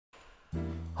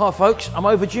Hi folks, I'm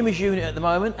over Jimmy's unit at the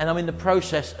moment and I'm in the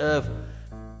process of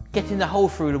getting the hole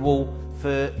through the wall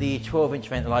for the 12-inch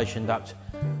ventilation duct.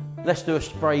 Let's do a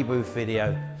spray booth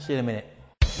video. See you in a minute.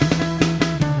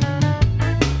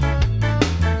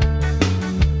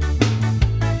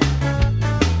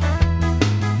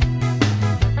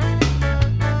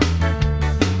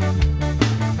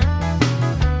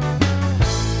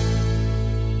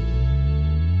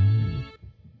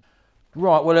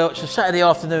 Right, well it's a Saturday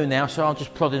afternoon now, so I'm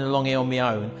just plodding along here on my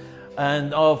own,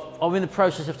 and I'm in the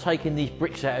process of taking these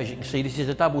bricks out. As you can see, this is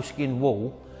a double skin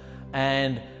wall,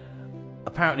 and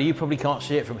apparently you probably can't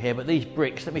see it from here, but these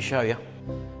bricks, let me show you.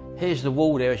 Here's the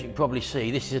wall there, as you can probably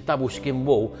see. This is a double skin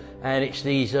wall, and it's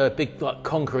these big like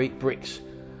concrete bricks,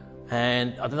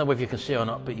 and I don't know whether you can see or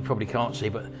not, but you probably can't see,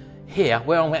 but here,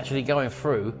 where I'm actually going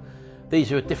through,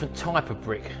 these are a different type of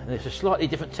brick, and it's a slightly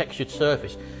different textured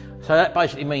surface. So that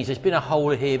basically means there's been a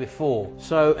hole here before.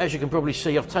 So as you can probably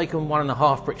see, I've taken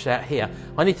 1.5 bricks out here.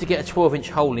 I need to get a 12-inch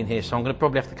hole in here, so I'm going to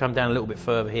probably have to come down a little bit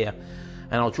further here,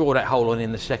 and I'll draw that hole on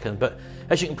in a second. But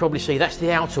as you can probably see, that's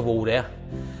the outer wall there,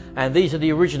 and these are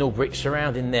the original bricks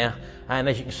surrounding there. And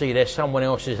as you can see there, someone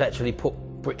else has actually put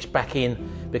bricks back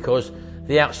in because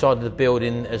the outside of the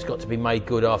building has got to be made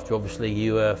good after obviously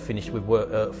you finish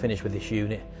with this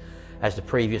unit, as the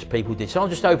previous people did. So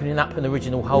I'm just opening up an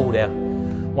original hole there,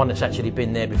 one that's actually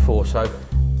been there before. So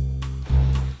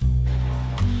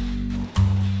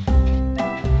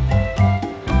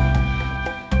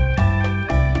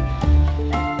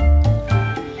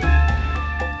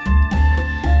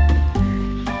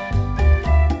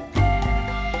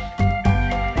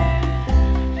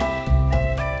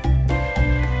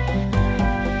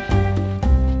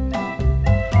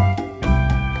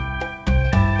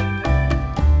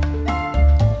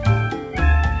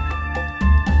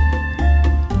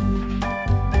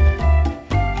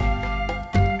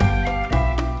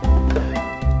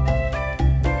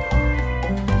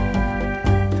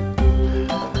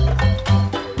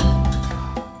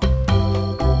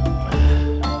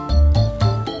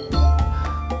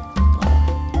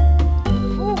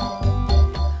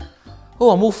oh,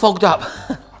 I'm all fogged up.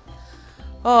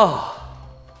 Oh,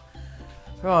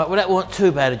 right, well that wasn't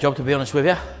too bad a job, to be honest with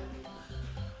you.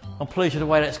 I'm pleased with the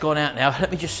way that's gone out now.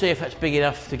 Let me just see if that's big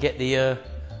enough to get the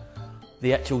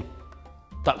actual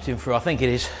ducting through. I think it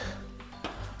is.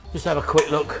 Just have a quick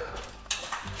look.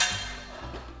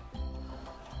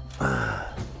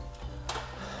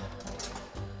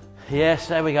 Yes,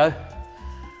 there we go.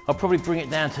 I'll probably bring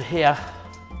it down to here.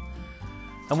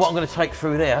 And what I'm going to take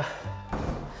through there,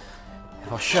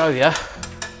 I'll show you.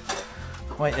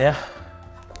 Wait there.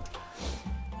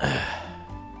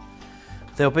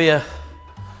 There'll be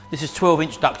this is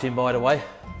 12-inch ducting, by the way,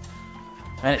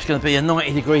 and it's going to be a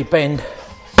 90-degree bend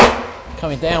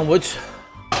coming downwards.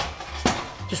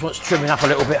 Just wants trimming up a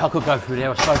little bit. I could go through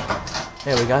there, I suppose.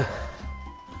 There we go.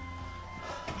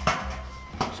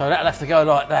 So that'll have to go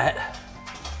like that.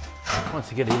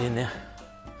 Once I get it in there,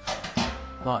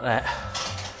 like that.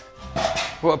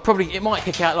 Well, it might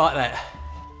kick out like that.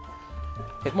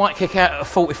 It might kick out at a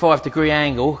 45-degree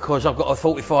angle because I've got a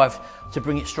 45 to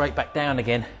bring it straight back down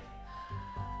again.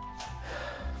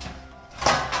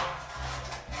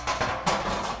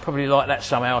 Probably like that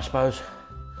somehow, I suppose.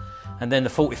 And then the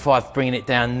 45 bringing it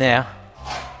down there.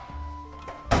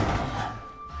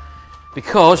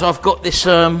 Because I've got this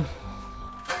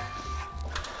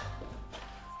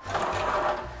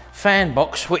fan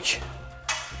box, which,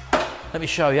 let me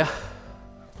show you.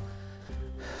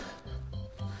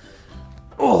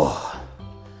 Oh,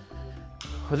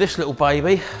 well, this little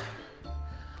baby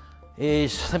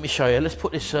is, let me show you, let's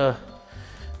put this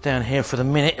down here for the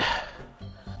minute.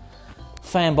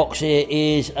 Fan box here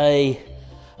is an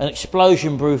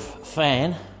explosion proof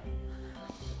fan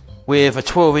with a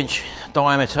 12-inch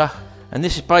diameter, and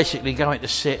this is basically going to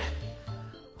sit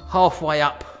halfway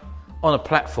up on a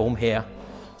platform here.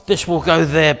 This will go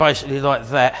there basically like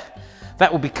that.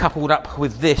 That will be coupled up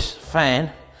with this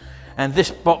fan. And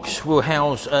this box will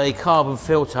house a carbon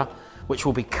filter which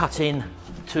will be cut in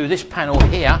to this panel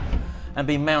here and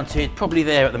be mounted probably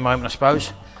there at the moment, I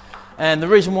suppose. And the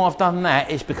reason why I've done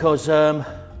that is because then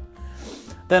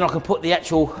I can put the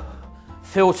actual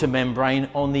filter membrane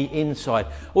on the inside.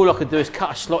 All I can do is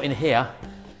cut a slot in here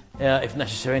if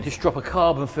necessary and just drop a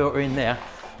carbon filter in there.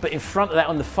 But in front of that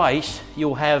on the face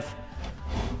you'll have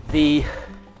the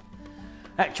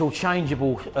actual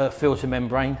changeable filter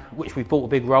membrane, which we bought a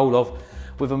big roll of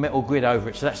with a metal grid over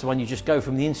it. So that's the one you just go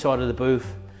from the inside of the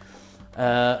booth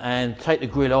and take the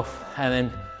grid off and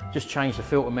then just change the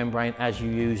filter membrane as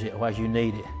you use it or as you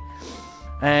need it.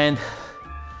 And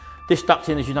this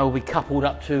ducting, as you know, will be coupled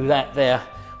up to that there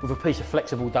with a piece of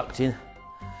flexible ducting,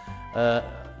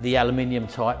 the aluminium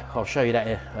type. I'll show you that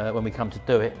here, when we come to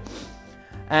do it.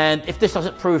 And if this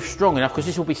doesn't prove strong enough, because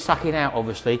this will be sucking out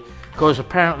obviously, because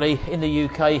apparently in the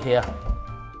UK here,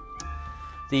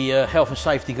 the health and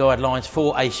safety guidelines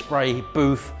for a spray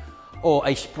booth or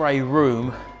a spray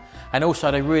room, and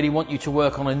also they really want you to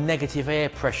work on a negative air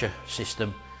pressure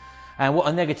system. And what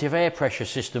a negative air pressure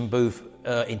system booth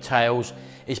entails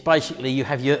is basically you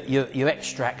have your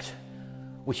extract,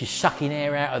 which is sucking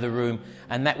air out of the room,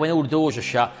 and that when all the doors are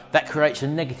shut, that creates a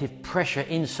negative pressure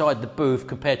inside the booth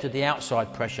compared to the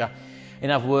outside pressure.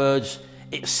 In other words,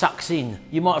 it sucks in.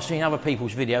 You might have seen other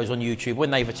people's videos on YouTube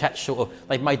when they've attached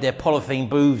they've made their polythene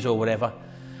booths or whatever,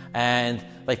 and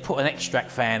they've put an extract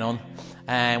fan on,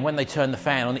 and when they turn the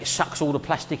fan on, it sucks all the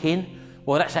plastic in.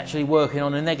 Well, that's actually working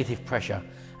on a negative pressure.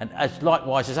 And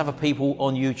likewise, there's other people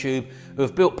on YouTube who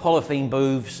have built polythene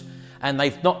booths, and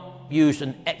they've not used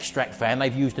an extract fan,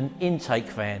 they've used an intake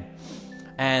fan.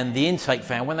 And the intake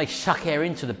fan, when they suck air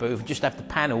into the booth and just have the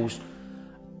panels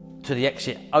to the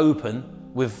exit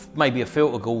open with maybe a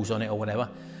filter gauze on it or whatever,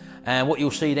 and what you'll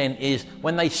see then is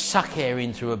when they suck air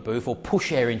into a booth or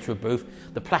push air into a booth,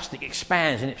 the plastic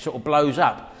expands and it sort of blows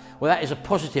up. Well, that is a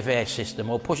positive air system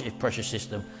or positive pressure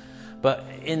system. But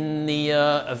in the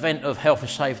event of health and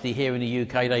safety here in the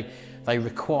UK, they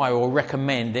require or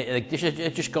recommend,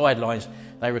 just guidelines,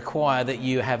 they require that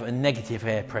you have a negative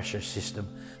air pressure system.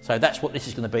 So that's what this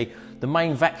is going to be. The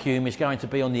main vacuum is going to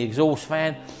be on the exhaust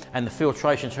fan, and the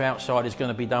filtration to outside is going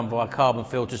to be done via carbon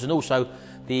filters, and also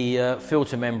the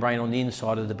filter membrane on the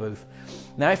inside of the booth.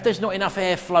 Now, if there's not enough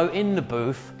airflow in the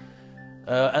booth,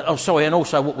 and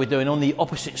also what we're doing on the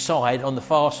opposite side, on the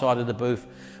far side of the booth,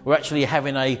 we're actually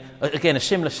having again a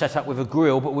similar setup with a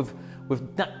grill, but with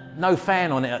no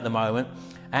fan on it at the moment.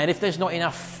 And if there's not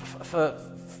enough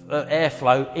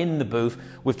airflow in the booth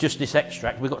with just this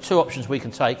extract, we've got two options we can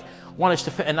take. One is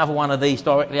to fit another one of these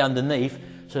directly underneath,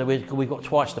 so that we've got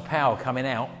twice the power coming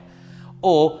out,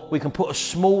 or we can put a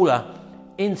smaller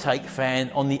intake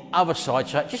fan on the other side,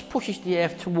 so it just pushes the air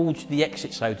towards the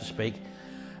exit, so to speak.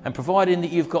 And providing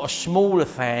that you've got a smaller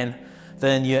fan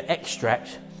than your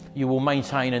extract, you will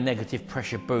maintain a negative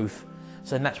pressure booth.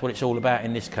 So that's what it's all about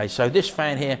in this case. So this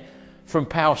fan here from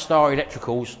Powerstar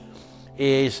Electricals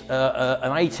is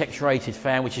an ATEX rated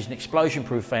fan, which is an explosion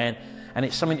proof fan, and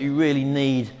it's something you really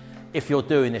need if you're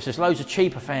doing this. There's loads of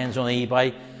cheaper fans on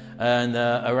eBay and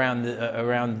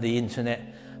around the internet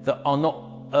that are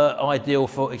not ideal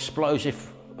for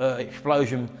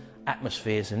explosion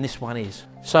atmospheres, and this one is.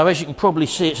 So as you can probably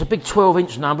see, it's a big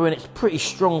 12-inch number, and it's a pretty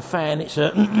strong fan. It's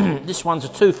this one's a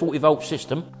 240 volt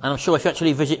system, and I'm sure if you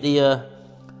actually visit the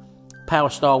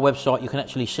Powerstar website, you can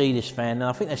actually see this fan. Now,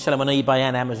 I think they sell them on eBay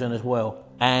and Amazon as well,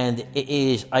 and it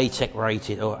is ATEX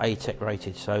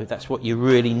rated, so that's what you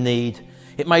really need.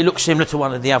 It may look similar to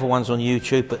one of the other ones on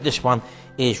YouTube, but this one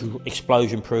is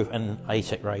explosion proof and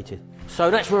ATEX rated.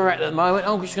 So that's where we're at the moment.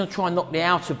 I'm just going to try and knock the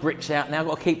outer bricks out now. I've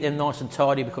got to keep them nice and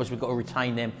tidy because we've got to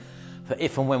retain them for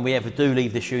if and when we ever do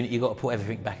leave this unit. You've got to put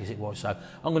everything back as it was. So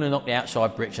I'm going to knock the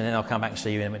outside bricks, and then I'll come back and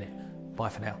see you in a minute. Bye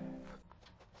for now.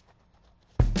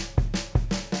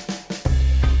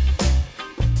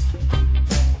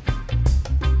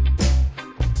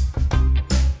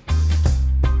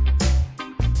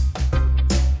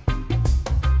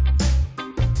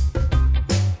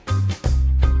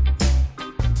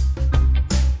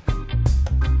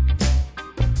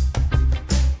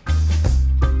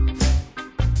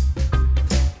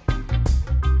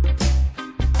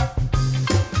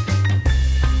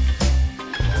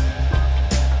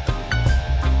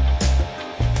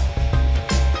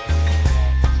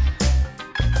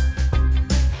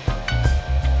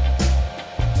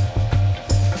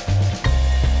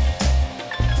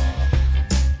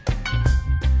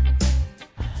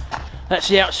 That's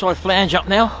the outside flange up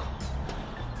now.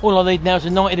 All I need now is a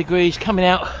 90 degrees coming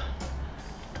out.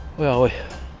 Where are we?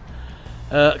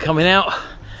 Coming out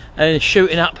and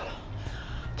shooting up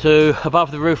to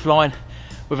above the roof line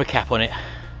with a cap on it.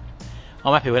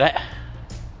 I'm happy with that.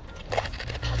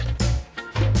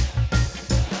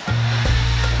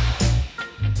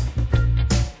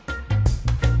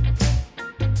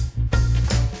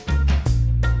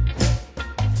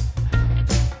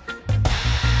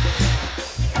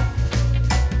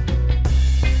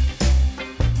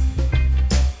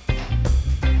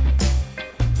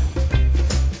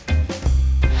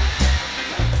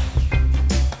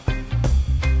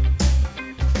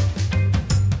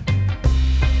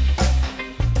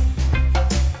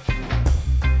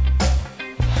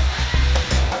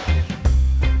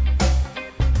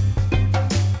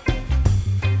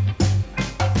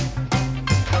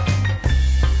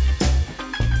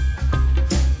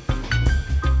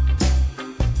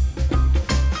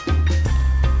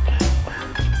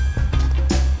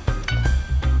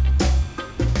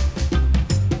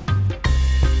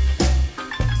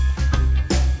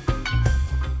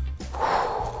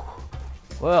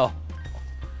 Well,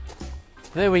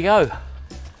 there we go.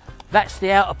 That's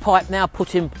the outer pipe now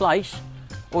put in place.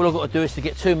 All I've got to do is to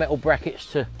get 2 metal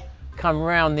brackets to come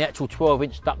round the actual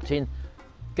 12-inch ducting,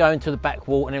 go into the back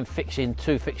wall, and then fix in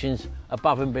 2 fixings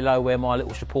above and below where my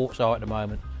little supports are at the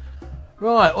moment.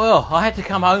 Right, well, I had to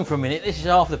come home for a minute. This is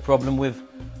half the problem with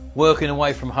working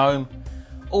away from home.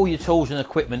 All your tools and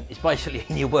equipment is basically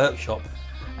in your workshop,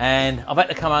 and I've had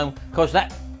to come home because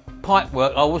that pipe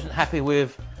work, I wasn't happy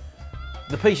with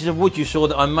the pieces of wood you saw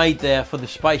that I made there for the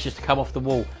spaces to come off the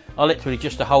wall. I literally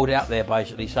just to hold out there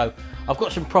basically. So I've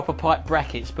got some proper pipe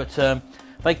brackets, but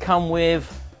they come with,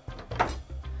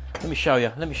 let me show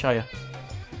you.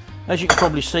 As you can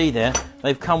probably see there,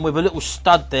 they've come with a little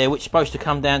stud there which is supposed to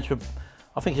come down to,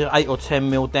 I think it's 8 or 10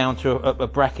 mil down to a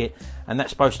bracket, and that's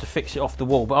supposed to fix it off the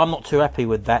wall. But I'm not too happy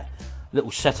with that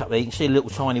little setup there. You can see a little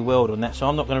tiny weld on that, so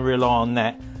I'm not going to rely on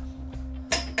that.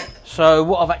 So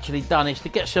what I've actually done is to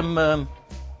get some,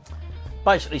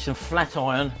 basically some flat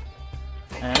iron,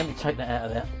 and let me take that out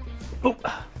of there. Oop.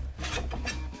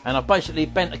 And I've basically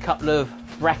bent a couple of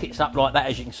brackets up like that,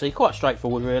 as you can see, quite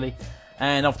straightforward really,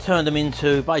 and I've turned them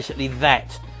into basically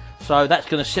that. So that's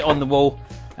going to sit on the wall,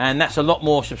 and that's a lot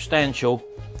more substantial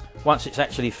once it's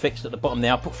actually fixed at the bottom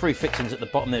there. I'll put 3 fixings at the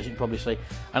bottom there, as you can probably see,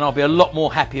 and I'll be a lot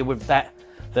more happier with that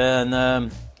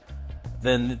than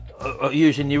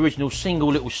using the original single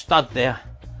little stud there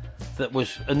that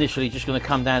was initially just going to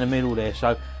come down the middle there.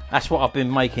 So that's what I've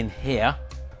been making here.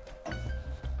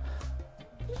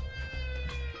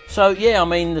 So yeah, I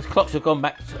mean, the clocks have gone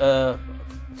back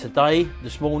today,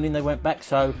 this morning they went back,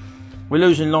 so we're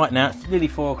losing light now. It's nearly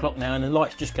 4 o'clock now, and the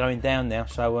light's just going down now.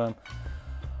 So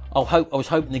I was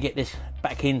hoping to get this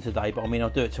back in today, but I mean, I'll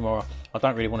do it tomorrow. I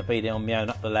don't really want to be there on my own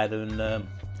up the ladder and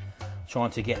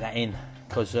trying to get that in,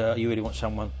 because you really want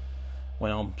someone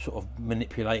when I'm sort of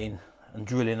manipulating and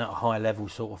drilling at a high level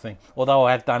sort of thing. Although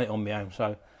I have done it on my own.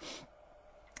 So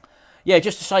yeah,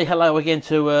 just to say hello again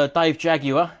to Dave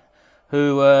Jaguar,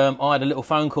 who I had a little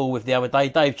phone call with the other day.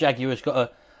 Dave Jaguar's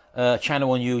got a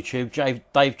channel on YouTube,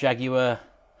 Dave Jaguar,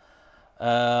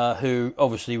 who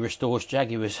obviously restores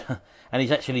Jaguars, and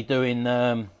he's actually doing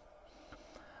a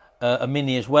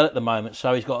Mini as well at the moment.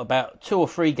 So he's got about 2 or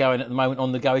 3 going at the moment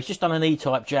on the go. He's just done an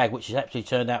E-Type Jag, which has actually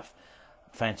turned out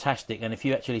fantastic. And if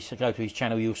you actually go to his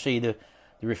channel, you'll see the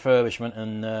refurbishment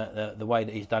and the way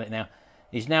that he's done it now.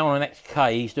 He's now on an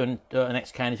XK. He's doing an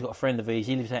XK, and he's got a friend of his.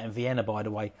 He lives out in Vienna, by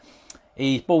the way.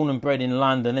 He's born and bred in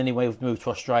London. Anyway, we've moved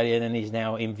to Australia, and then he's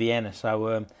now in Vienna.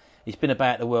 So he's been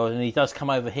about the world, and he does come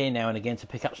over here now and again to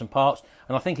pick up some parts.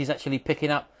 And I think he's actually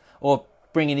picking up or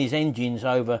bringing his engines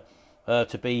over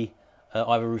to be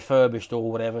either refurbished or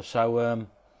whatever. So and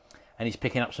he's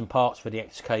picking up some parts for the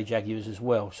XK Jaguars as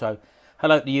well. So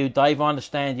hello to you, Dave. I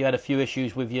understand you had a few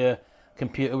issues with your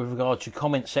computer with regard to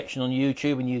comment section on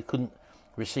YouTube, and you couldn't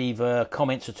receive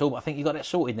comments at all, but I think you got it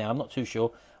sorted now. I'm not too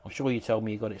sure. I'm sure you told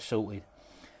me you got it sorted.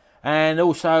 And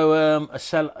also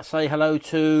say hello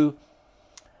to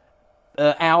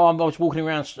Al. I was walking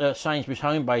around Sainsbury's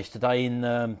home base today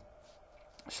in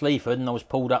Sleaford, and I was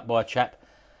pulled up by a chap,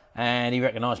 and he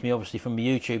recognised me obviously from my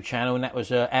YouTube channel, and that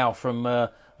was Al from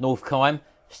North Kyme,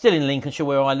 still in Lincolnshire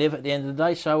where I live at the end of the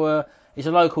day. So he's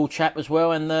a local chap as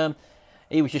well, and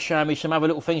he was just showing me some other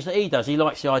little things that he does. He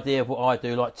likes the idea of what I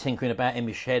do, like tinkering about in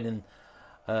my shed and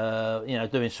you know,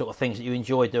 doing sort of things that you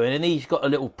enjoy doing. And he's got a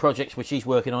little project which he's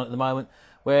working on at the moment,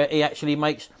 where he actually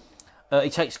makes, he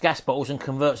takes gas bottles and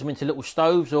converts them into little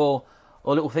stoves or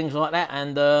little things like that.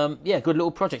 And yeah, good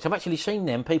little projects. I've actually seen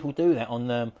them. People do that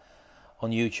on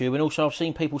YouTube, and also I've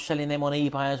seen people selling them on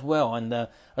eBay as well. And I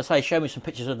say, he showed me some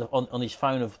pictures of on his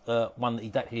phone of one that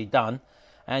he'd actually done.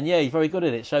 And yeah, he's very good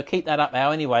at it. So keep that up,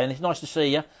 Al, anyway. And it's nice to see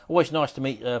you. Always nice to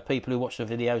meet people who watch the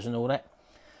videos and all that.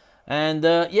 And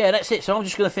yeah, that's it. So I'm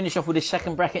just going to finish off with this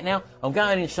second bracket now. I'm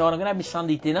going inside. I'm going to have my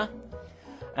Sunday dinner.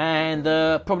 And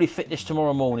probably fit this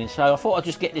tomorrow morning. So I thought I'd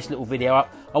just get this little video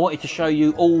up. I wanted to show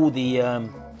you all the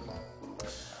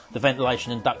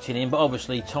ventilation and ducting in. But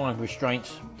obviously time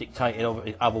restraints dictated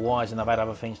otherwise. And I've had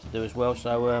other things to do as well.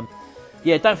 So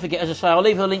yeah, don't forget, as I say, I'll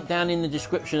leave a link down in the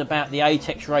description about the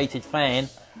ATEX Rated fan,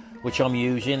 which I'm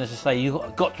using. As I say,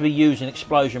 you've got to be using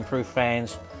explosion-proof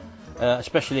fans,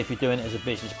 especially if you're doing it as a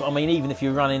business. But I mean, even if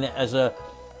you're running it as a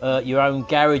your own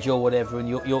garage or whatever, and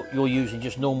you're using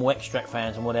just normal extract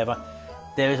fans and whatever,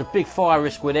 there is a big fire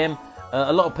risk with them.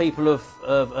 A lot of people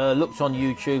have looked on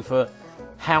YouTube for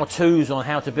how-tos on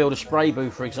how to build a spray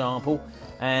booth, for example,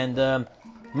 and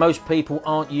most people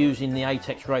aren't using the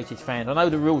ATEX Rated fan. I know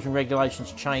the rules and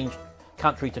regulations change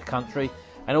country to country,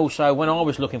 and also when I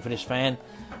was looking for this fan,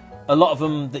 a lot of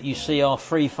them that you see are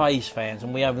 3-phase fans,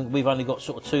 and we've only got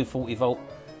sort of 240 volt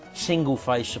single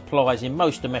phase supplies in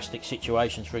most domestic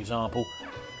situations, for example.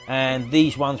 And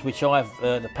these ones, which I've,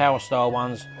 the Powerstar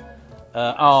ones,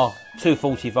 are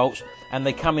 240 volts, and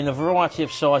they come in a variety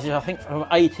of sizes, I think from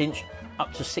 8-inch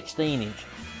up to 16-inch.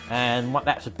 And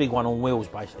that's a big one on wheels,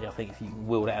 basically, I think, if you can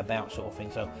wheel that about, sort of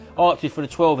thing. So I opted for the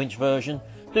 12-inch version.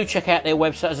 Do check out their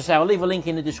website. As I say, I'll leave a link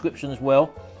in the description as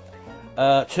well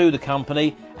to the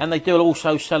company. And they do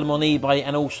also sell them on eBay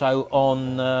and also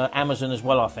on Amazon as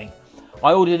well, I think.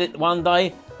 I ordered it one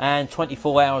day, and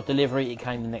 24-hour delivery, it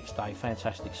came the next day.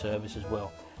 Fantastic service as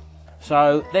well.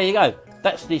 So there you go.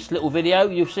 That's this little video.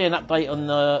 You'll see an update on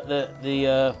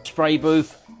the spray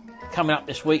booth coming up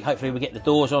this week. Hopefully we get the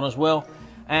doors on as well.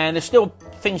 And there's still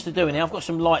things to do in there. I've got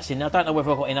some lights in there. I don't know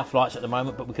whether I've got enough lights at the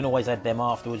moment, but we can always add them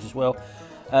afterwards as well.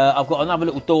 I've got another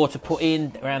little door to put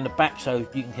in around the back so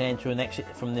you can enter and exit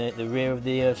from the rear of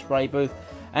the spray booth.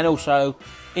 And also,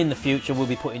 in the future, we'll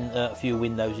be putting a few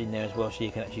windows in there as well, so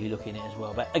you can actually look in it as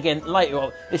well. But again, later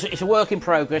on, it's a work in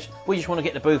progress. We just want to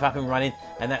get the booth up and running,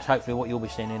 and that's hopefully what you'll be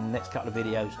seeing in the next couple of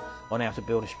videos on how to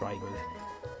build a spray booth.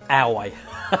 Our way.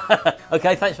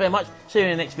 Okay, thanks very much. See you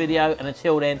in the next video, and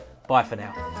until then, bye for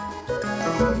now.